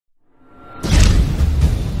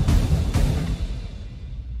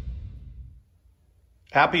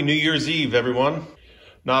Happy New Year's Eve, everyone.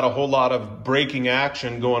 Not a whole lot of breaking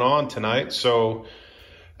action going on tonight. So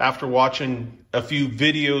after watching a few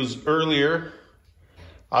videos earlier,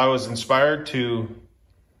 I was inspired to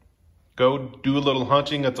go do a little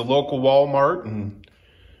hunting at the local Walmart and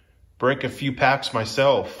break a few packs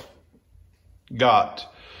myself.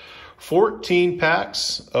 Got 14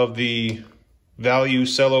 packs of the Value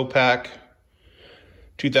Cello Pack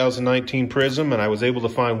 2019 Prizm, and I was able to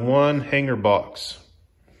find one hanger box.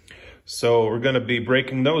 So we're going to be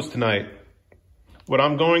breaking those tonight. What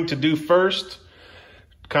I'm going to do first,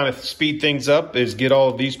 kind of speed things up, is get all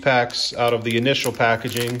of these packs out of the initial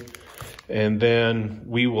packaging, and then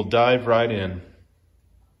we will dive right in.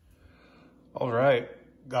 All right,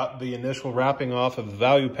 got the initial wrapping off of the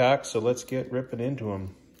value packs, so let's get ripping into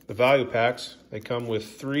them. The value packs, they come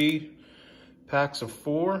with 3 packs of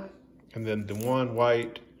 4, and then the one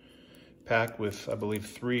white pack with, I believe,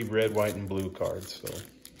 3 red, white, and blue cards. So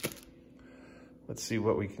let's see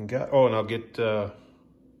what we can get. Oh, and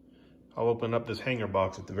I'll open up this hanger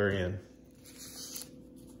box at the very end.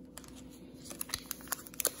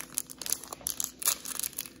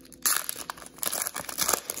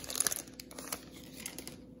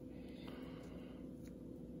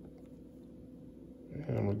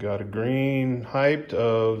 And we got a green hyped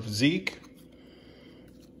of Zeke.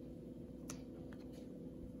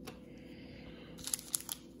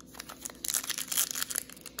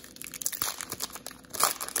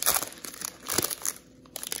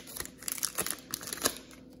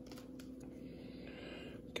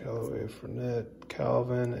 Callaway, Fournette,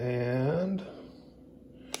 Calvin, and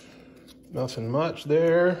nothing much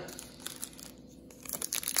there.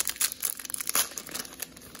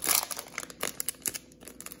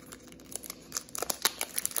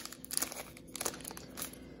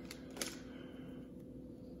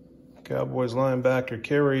 Cowboys linebacker,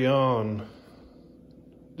 carry on.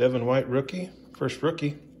 Devin White rookie, first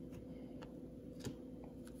rookie.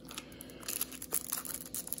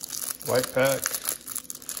 White pack.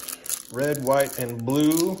 Red, white, and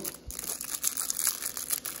blue.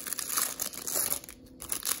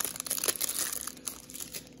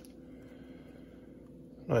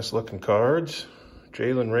 Nice looking cards.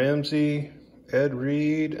 Jalen Ramsey, Ed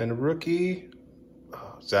Reed, and a rookie.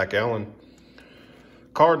 Zach Allen.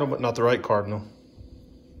 Cardinal, but not the right Cardinal.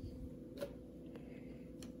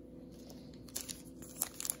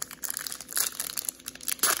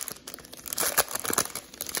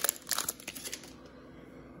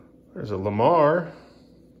 There's a Lamar,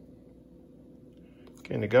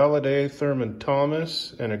 Kenny Galladay, Thurman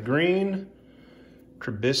Thomas, and a green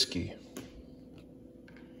Trubisky.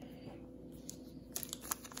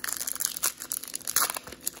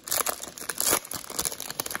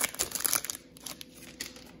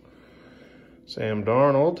 Sam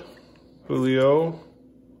Darnold, Julio,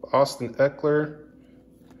 Austin Eckler,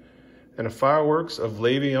 and a fireworks of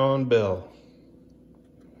Le'Veon Bell.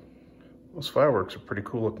 Those fireworks are pretty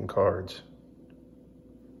cool looking cards.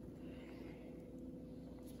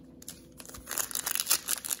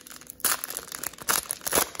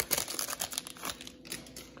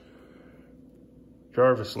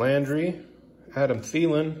 Jarvis Landry, Adam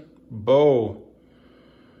Thielen, Bo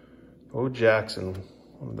Jackson,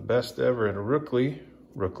 one of the best ever, and a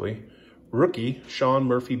rookie, Sean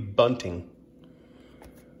Murphy Bunting.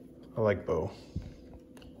 I like Bo.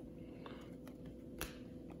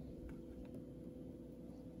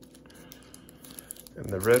 And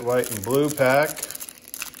the red, white, and blue pack.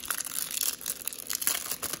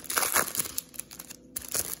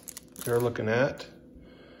 You're looking at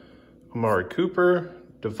Amari Cooper,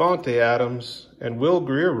 Devontae Adams, and Will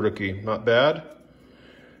Greer rookie. Not bad.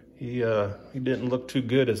 He didn't look too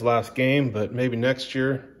good his last game, but maybe next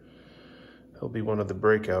year he'll be one of the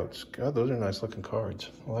breakouts. God, those are nice looking cards.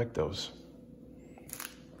 I like those.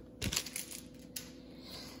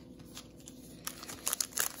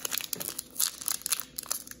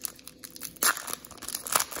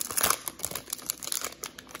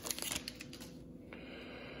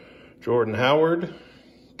 Jordan Howard,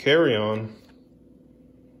 Carry On,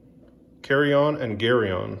 and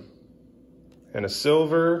Gary On. And a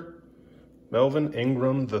silver Melvin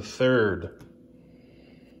Ingram III.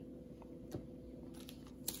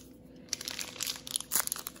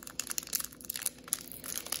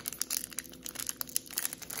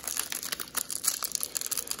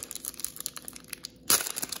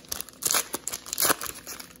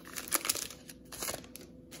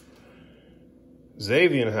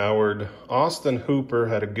 Xavier Howard, Austin Hooper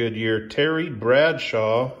had a good year, Terry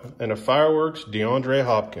Bradshaw, and a fireworks DeAndre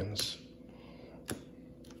Hopkins.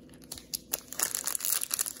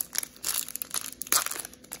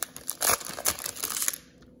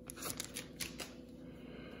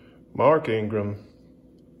 Mark Ingram,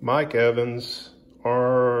 Mike Evans,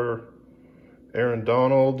 Aaron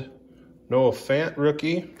Donald, Noah Fant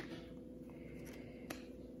rookie,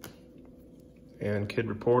 and Kid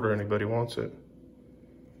Reporter, anybody wants it.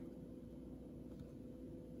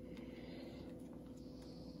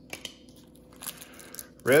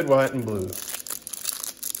 Red, white, and blue.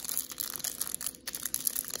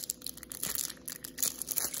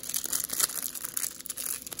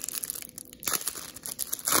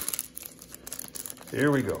 Here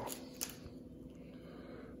we go.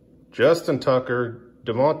 Justin Tucker,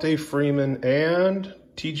 Devontae Freeman, and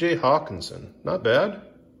TJ Hawkinson. Not bad.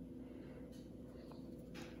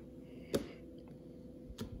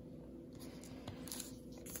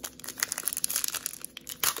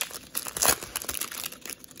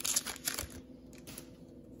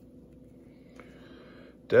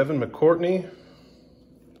 Devin McCourtney,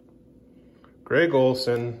 Greg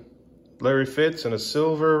Olson, Larry Fitz, and a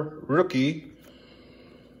silver rookie.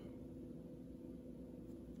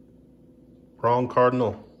 Wrong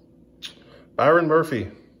Cardinal. Byron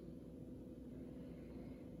Murphy.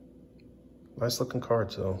 Nice looking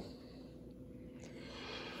cards though.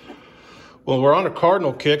 Well, we're on a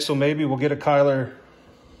Cardinal kick, so maybe we'll get a Kyler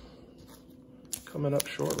coming up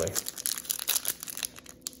shortly.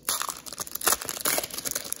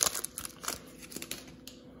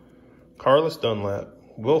 Carlos Dunlap,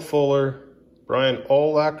 Will Fuller, Brian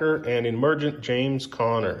Urlacher, and emergent James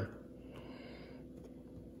Conner.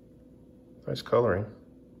 Nice coloring.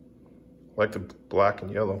 I like the black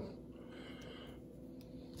and yellow.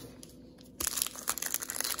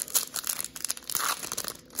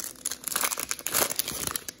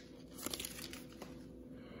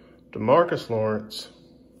 DeMarcus Lawrence,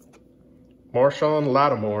 Marshawn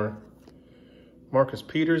Lattimore, Marcus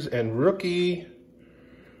Peters, and rookie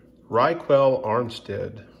Raquel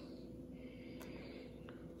Armstead.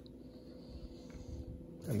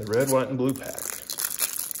 And the red, white, and blue pack.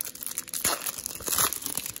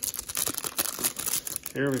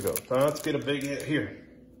 Here we go. Now let's get a big hit here.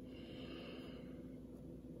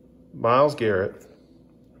 Myles Garrett.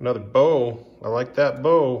 Another bow. I like that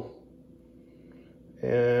bow.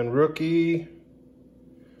 And rookie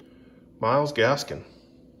Myles Gaskin.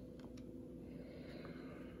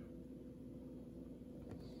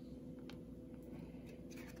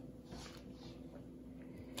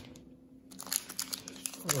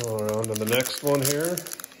 On to the next one here.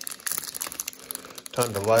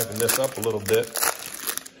 Time to liven this up a little bit.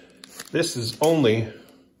 This is only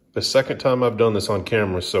the second time I've done this on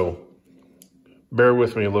camera, so bear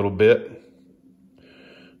with me a little bit.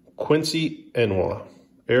 Quincy Enwa,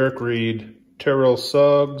 Eric Reed, Terrell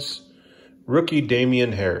Suggs, rookie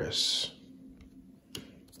Damian Harris.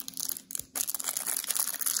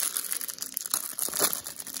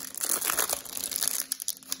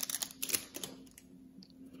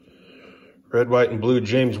 Red, white, and blue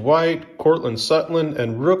James White, Cortland Sutton,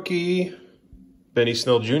 and rookie Benny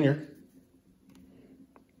Snell Jr.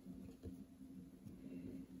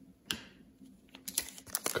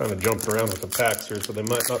 Kind of jumped around with the packs here, so they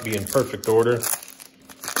might not be in perfect order.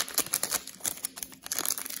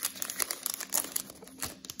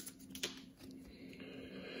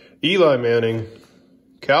 Eli Manning,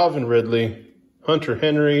 Calvin Ridley, Hunter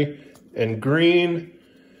Henry, and green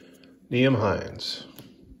Nyheim Hines.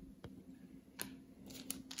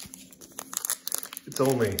 It's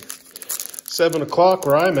only 7 o'clock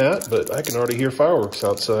where I'm at, but I can already hear fireworks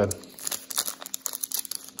outside.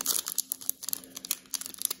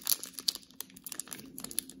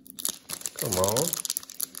 Come on.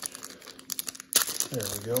 There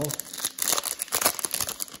we go.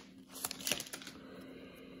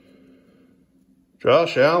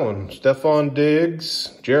 Josh Allen, Stephon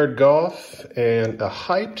Diggs, Jared Goff, and a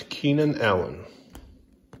hyped Keenan Allen.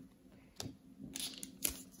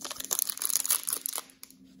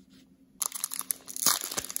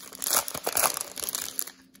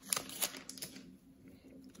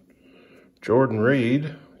 Jordan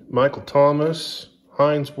Reed, Michael Thomas,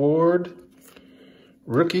 Hines Ward,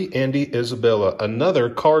 rookie Andy Isabella, another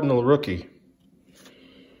Cardinal rookie.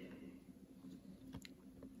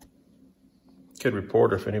 Kid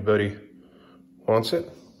Reporter if anybody wants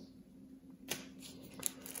it.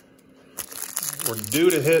 We're due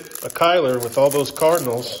to hit a Kyler with all those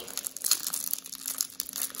Cardinals.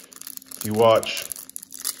 If you watch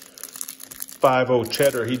 5-0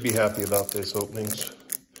 Cheddar, he'd be happy about this openings.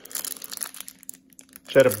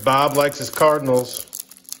 Cheddar Bob likes his Cardinals.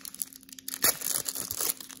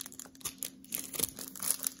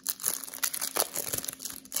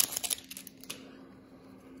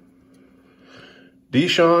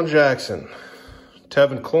 Deshaun Jackson,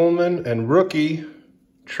 Tevin Coleman, and rookie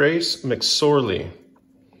Trace McSorley.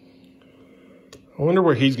 I wonder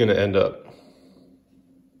where he's going to end up.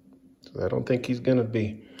 I don't think he's going to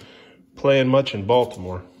be playing much in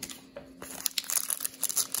Baltimore.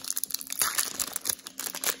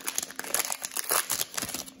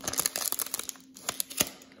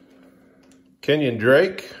 Kenyon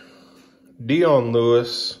Drake, Dion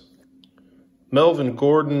Lewis, Melvin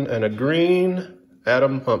Gordon, and a green,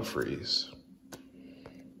 Adam Humphries.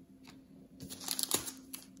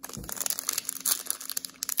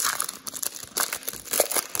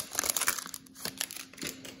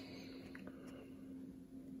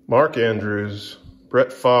 Mark Andrews,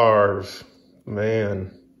 Brett Favre,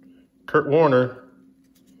 man, Kurt Warner.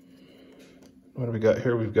 What do we got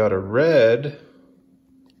here? We've got a red,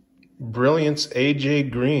 Brilliance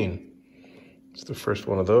AJ Green. It's the first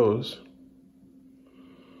one of those.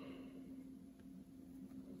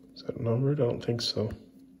 Is that numbered? I don't think so.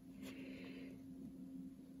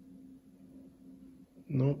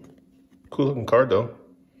 Nope. Cool looking card though.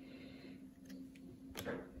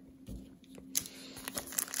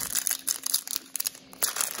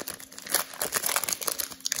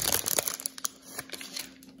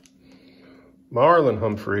 Marlon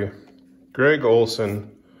Humphrey, Greg Olson,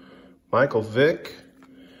 Michael Vick,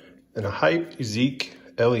 and a hyped Zeke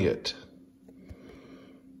Elliott.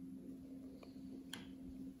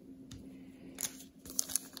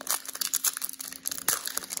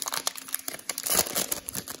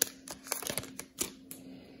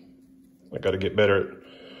 I got to get better at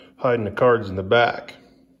hiding the cards in the back.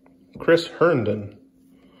 Chris Herndon,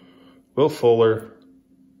 Will Fuller,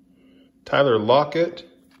 Tyler Lockett,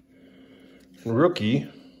 and rookie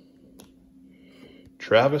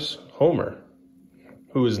Travis Homer,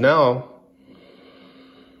 who is now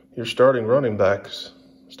your starting running back,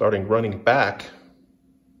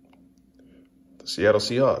 the Seattle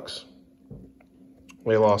Seahawks.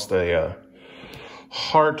 They lost a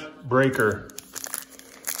heartbreaker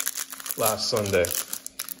last Sunday.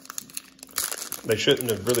 They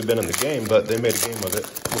shouldn't have really been in the game, but they made a game of it.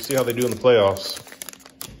 We'll see how they do in the playoffs.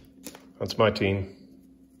 That's my team.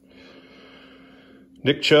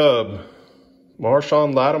 Nick Chubb,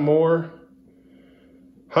 Marshawn Lattimore,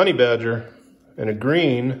 Honey Badger, and a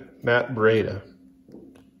green, Matt Breida.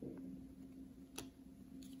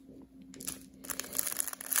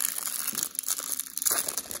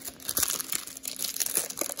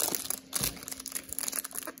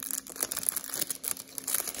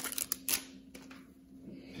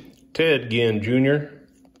 Ted Ginn Jr.,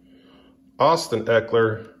 Austin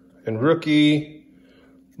Eckler, and rookie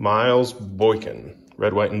Miles Boykin.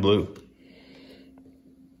 Red, white, and blue.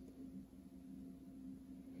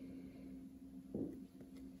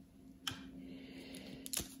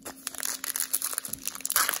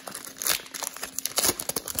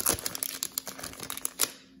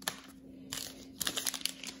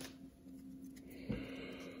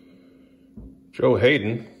 Joe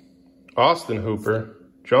Hayden, Austin Hooper,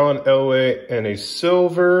 John Elway, and a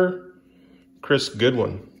silver Chris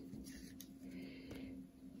Goodwin.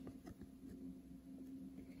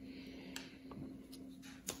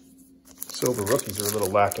 Silver rookies are a little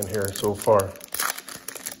lacking here so far.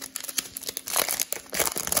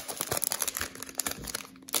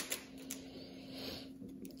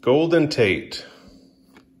 Golden Tate,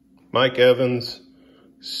 Mike Evans,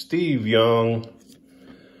 Steve Young,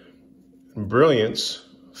 and Brilliance,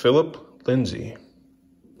 Philip Lindsay.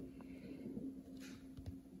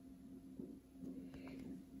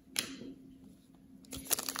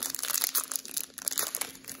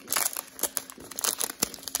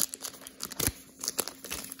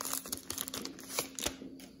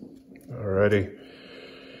 Alrighty.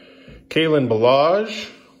 Kalen Ballage,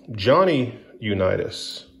 Johnny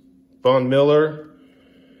Unitas, Von Miller,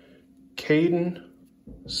 Caden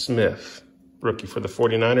Smith, rookie for the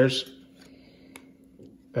 49ers,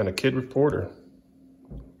 and a kid reporter.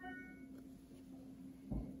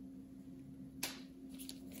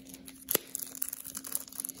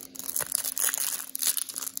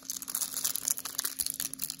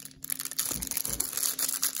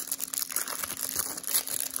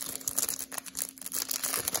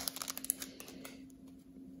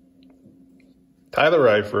 Tyler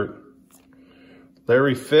Eifert,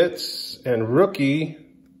 Larry Fitz, and rookie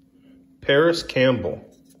Paris Campbell.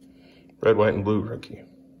 Red, white, and blue rookie.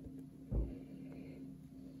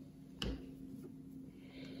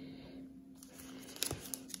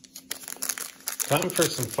 Time for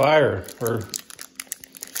some fire. We're a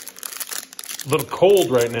little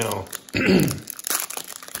cold right now.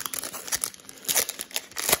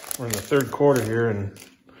 We're in the third quarter here and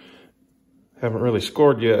haven't really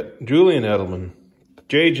scored yet. Julian Edelman,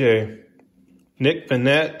 JJ, Nick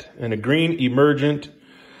Vanette, and a green emergent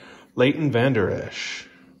Leighton Vander Esch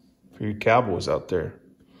for you Cowboys out there.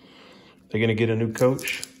 They're going to get a new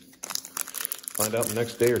coach. Find out the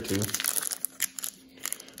next day or two.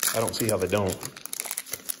 I don't see how they don't.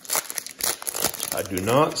 I do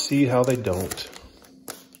not see how they don't.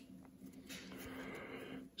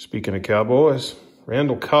 Speaking of Cowboys,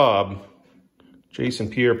 Randall Cobb, Jason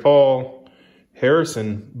Pierre-Paul,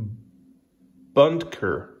 Harrison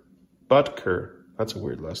Butker. That's a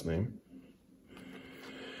weird last name.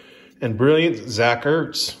 And brilliant Zach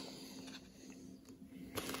Ertz.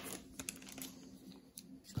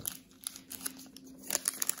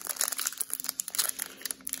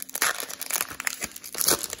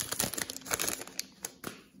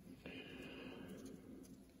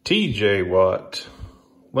 TJ Watt,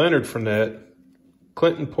 Leonard Fournette,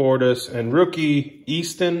 Clinton Portis, and rookie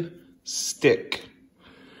Easton Stick.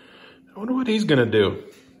 I wonder what he's going to do.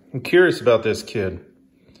 I'm curious about this kid.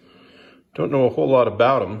 Don't know a whole lot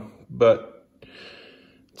about him, but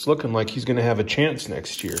it's looking like he's going to have a chance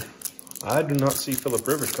next year. I do not see Phillip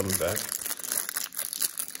Rivers coming back.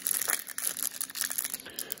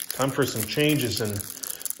 Time for some changes in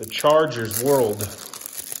the Chargers world.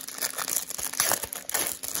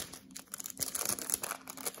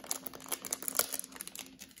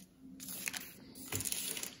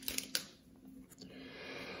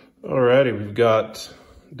 Alrighty, we've got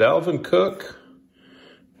Dalvin Cook,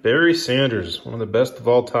 Barry Sanders, one of the best of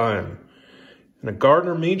all time, and a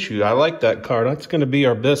Gardner Minshew. I like that card. That's going to be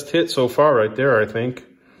our best hit so far right there, I think.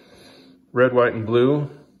 Red, white, and blue.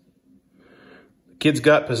 The kid's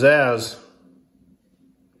got pizzazz.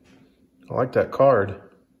 I like that card.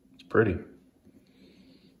 It's pretty.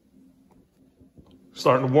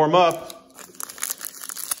 Starting to warm up.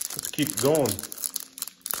 Let's keep it going.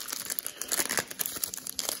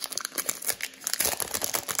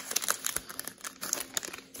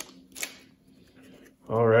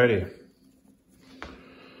 Alrighty.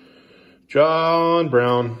 John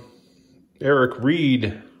Brown, Eric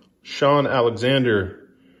Reed, Sean Alexander,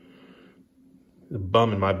 the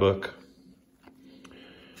bum in my book.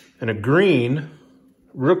 And a green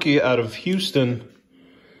rookie out of Houston,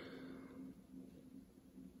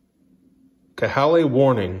 Kahale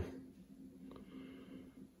Warning.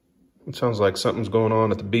 It sounds like something's going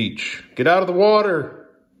on at the beach. Get out of the water.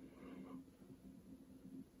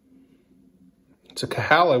 It's a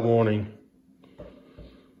Kahale Warning.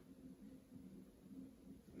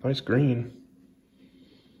 Nice green.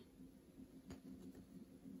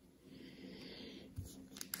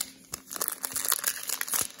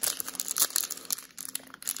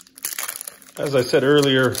 As I said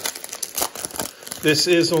earlier, this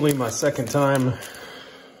is only my second time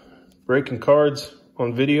breaking cards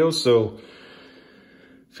on video, so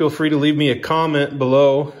feel free to leave me a comment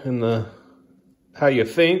below in the how you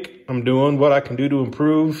think I'm doing, what I can do to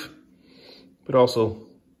improve, but also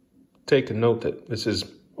take a note that this is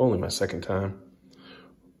only my second time.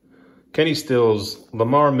 Kenny Stills,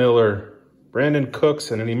 Lamar Miller, Brandon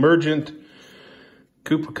Cooks, and an emergent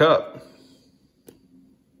Cooper Kupp.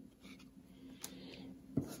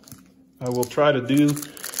 I will try to do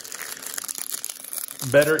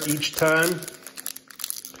better each time,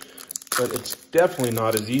 but it's definitely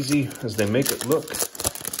not as easy as they make it look.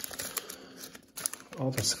 All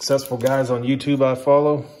the successful guys on YouTube I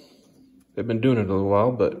follow, they've been doing it a little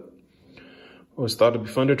while, but always thought it'd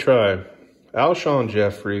be fun to try. Alshon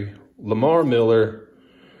Jeffrey, Lamar Miller,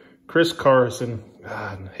 Chris Carson.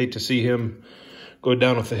 God, I hate to see him go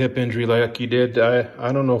down with a hip injury like he did.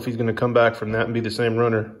 I don't know if he's going to come back from that and be the same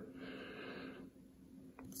runner.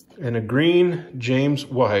 And a green James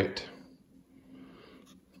White.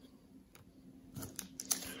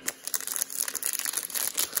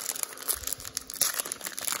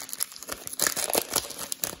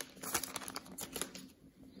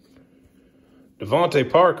 Devontae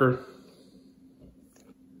Parker,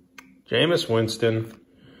 Jameis Winston,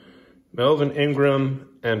 Melvin Ingram,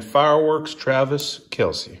 and Fireworks Travis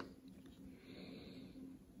Kelce.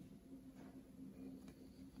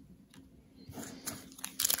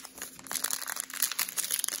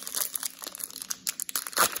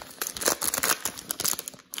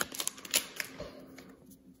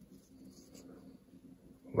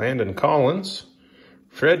 Landon Collins,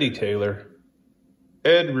 Freddie Taylor,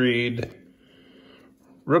 Ed Reed,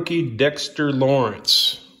 rookie Dexter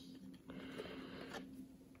Lawrence.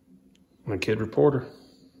 My kid reporter.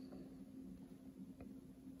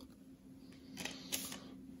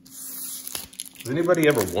 Has anybody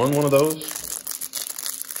ever won one of those?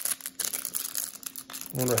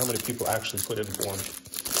 I wonder how many people actually put in for one.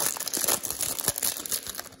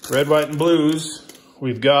 Red, white, and blues.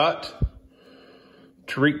 We've got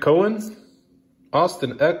Tariq Cohen,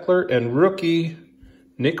 Austin Eckler, and rookie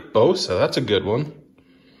Nick Bosa. That's a good one.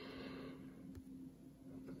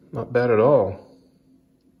 Not bad at all.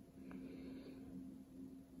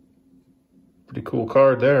 Pretty cool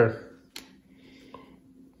card there.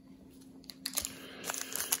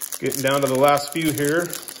 Getting down to the last few here.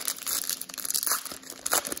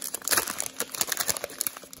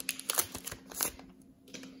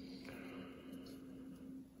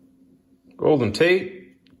 Golden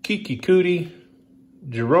Tate, Kiki Cootie,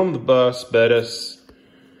 Jerome the Bus Bettis,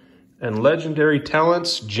 and legendary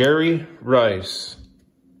talents Jerry Rice.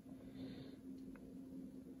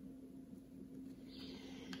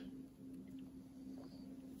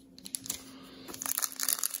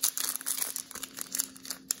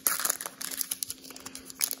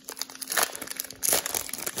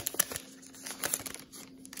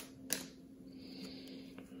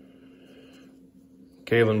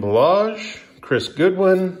 Kalen Balaj, Chris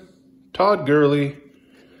Goodwin, Todd Gurley,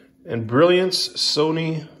 and Brilliance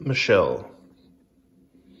Sony Michel.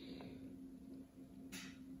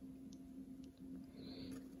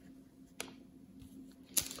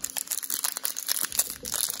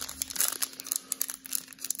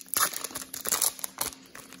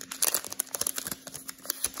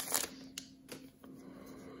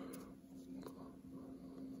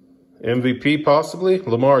 MVP possibly,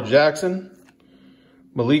 Lamar Jackson,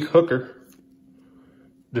 Malik Hooker,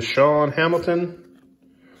 Deshaun Hamilton,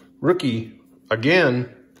 rookie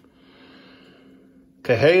again,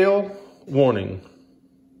 Kahale Warning,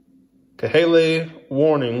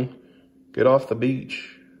 get off the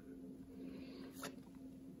beach.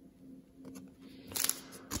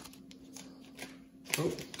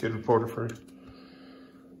 Oh, good reporter for you.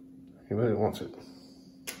 He really wants it.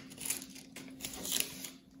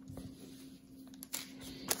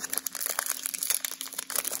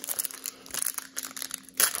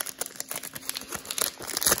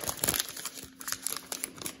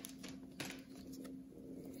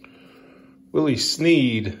 Willie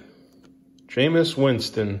Snead, Jameis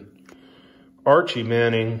Winston, Archie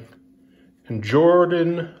Manning, and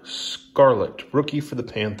Jordan Scarlett, rookie for the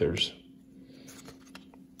Panthers.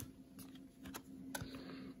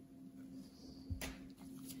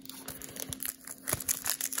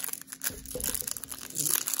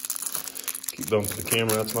 Keep bumping the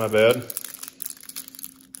camera, that's my bad.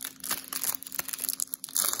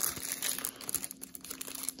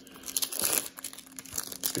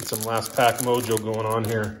 Get some last pack mojo going on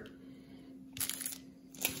here.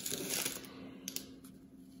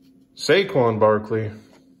 Saquon Barkley,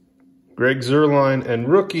 Greg Zuerlein, and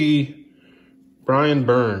rookie Brian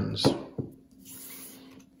Burns. Oh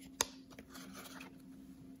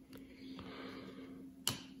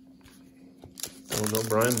no,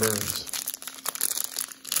 Brian Burns.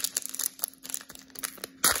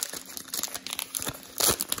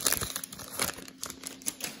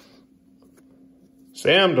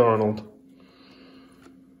 Sam Darnold,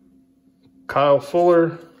 Kyle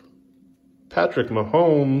Fuller, Patrick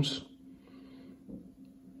Mahomes,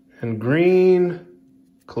 and green,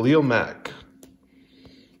 Khalil Mack.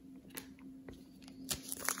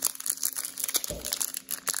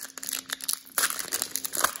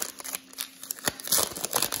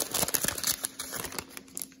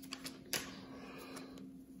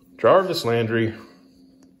 Jarvis Landry,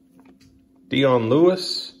 Dion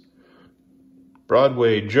Lewis,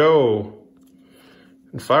 Broadway Joe,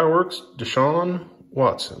 and Fireworks Deshaun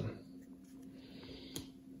Watson.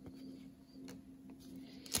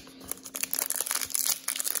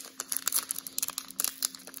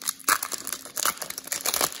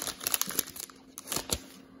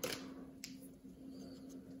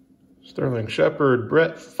 Sterling Shepard,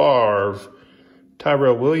 Brett Favre,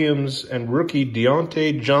 Tyrell Williams, and rookie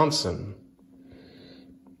Deontay Johnson.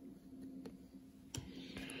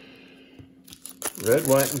 Red,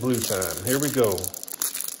 white, and blue time. Here we go.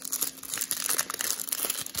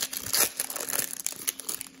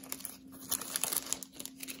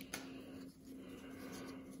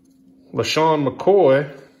 LaShawn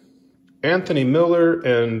McCoy, Anthony Miller,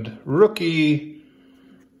 and rookie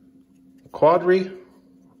Quadri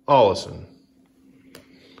Ollison.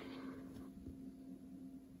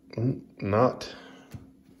 Not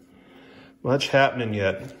much happening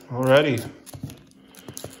yet. Alrighty.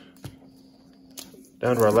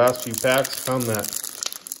 Down to our last few packs. Found that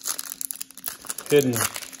hidden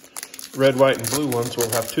red, white, and blue one, so we'll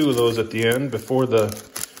have two of those at the end before the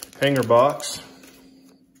hanger box.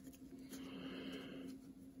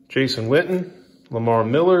 Jason Witten, Lamar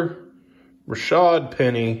Miller, Rashad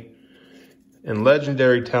Penny, and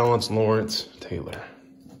legendary talents Lawrence Taylor.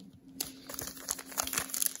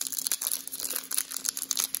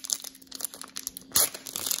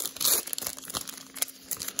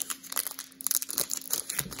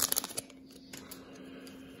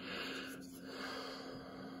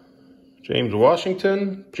 James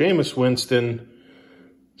Washington, Jameis Winston,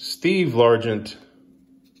 Steve Largent,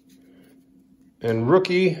 and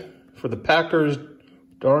rookie for the Packers,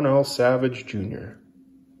 Darnell Savage Jr.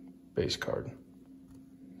 base card.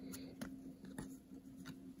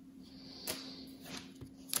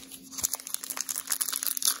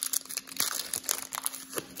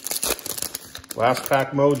 Last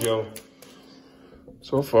pack mojo.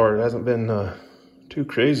 So far, it hasn't been too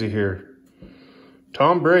crazy here.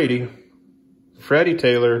 Tom Brady, Freddie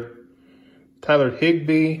Taylor, Tyler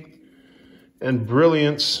Higbee, and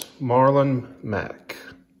Brilliance Marlon Mack.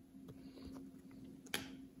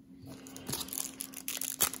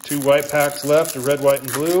 2 white packs left, a red, white,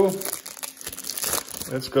 and blue.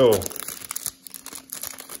 Let's go.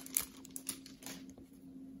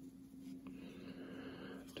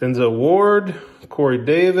 Denzel Ward, Corey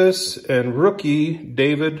Davis, and rookie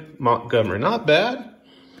David Montgomery. Not bad.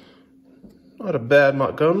 Not a bad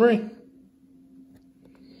Montgomery.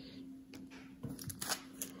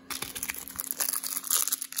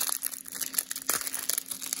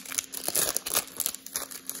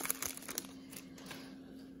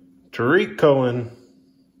 Tariq Cohen,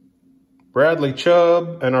 Bradley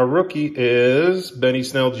Chubb, and our rookie is Benny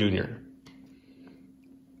Snell Jr.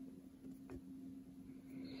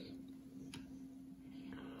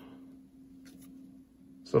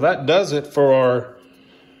 So that does it for our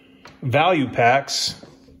value packs.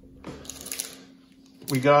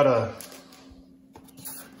 We got a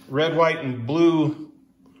red, white, and blue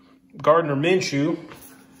Gardner Minshew.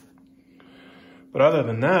 But other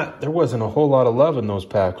than that, there wasn't a whole lot of love in those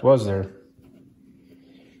packs, was there?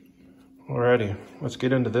 Alrighty, let's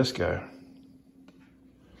get into this guy.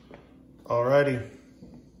 Alrighty.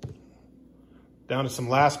 Down to some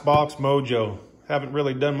last box mojo. Haven't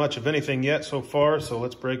really done much of anything yet so far, so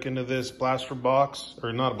let's break into this blaster box,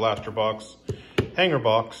 or not a blaster box, hanger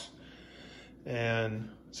box, and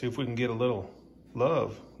see if we can get a little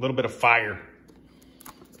love, a little bit of fire.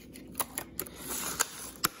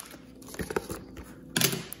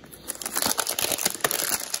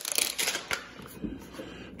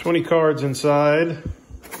 $20 cards inside.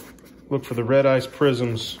 Look for the red ice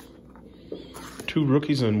prisms. 2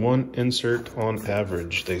 rookies and 1 insert on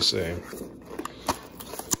average, they say.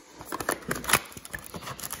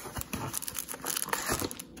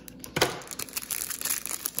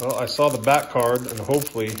 Well, I saw the back card, and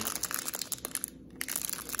hopefully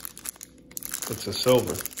it's a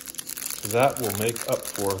silver. That will make up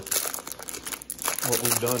for what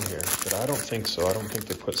we've done here. But I don't think so. I don't think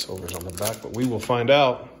they put silvers on the back, but we will find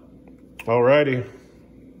out. Alrighty,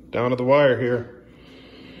 down to the wire here.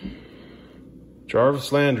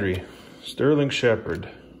 Jarvis Landry, Sterling Shepard,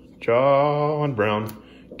 John Brown,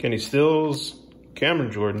 Kenny Stills,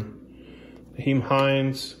 Cameron Jordan, Naheem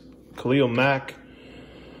Hines, Khalil Mack,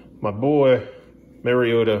 my boy,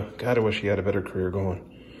 Mariota. God, I wish he had a better career going.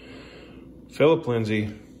 Philip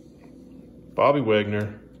Lindsay, Bobby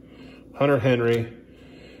Wagner, Hunter Henry,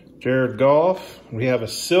 Jared Goff. We have a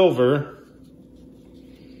silver,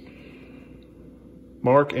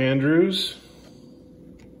 Mark Andrews,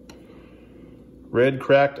 red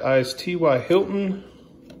cracked ice, T.Y. Hilton,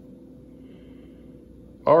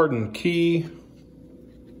 Arden Key,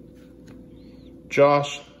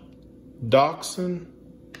 Josh Doxson,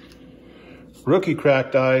 rookie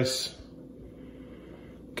cracked ice,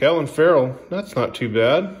 Kellen Farrell. That's not too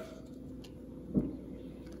bad.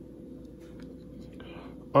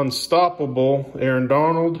 Unstoppable, Aaron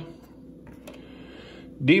Donald,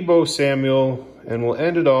 Deebo Samuel, and we'll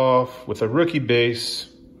end it off with a rookie base,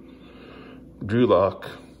 Drew Lock.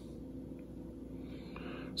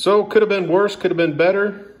 So, could have been worse, could have been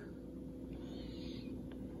better.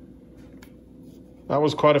 That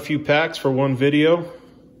was quite a few packs for one video.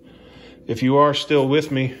 If you are still with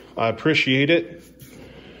me, I appreciate it.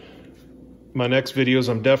 My next videos,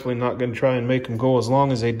 I'm definitely not going to try and make them go as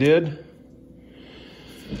long as they did.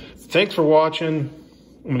 Thanks for watching.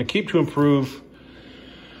 I'm going to keep to improve.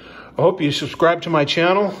 I hope you subscribe to my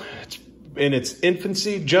channel. It's in its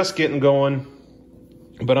infancy, just getting going.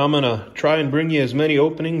 But I'm going to try and bring you as many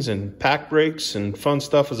openings and pack breaks and fun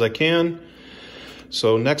stuff as I can.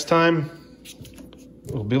 So next time,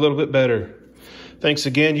 it'll be a little bit better. Thanks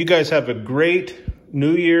again. You guys have a great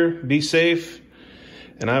new year. Be safe.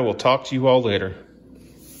 And I will talk to you all later.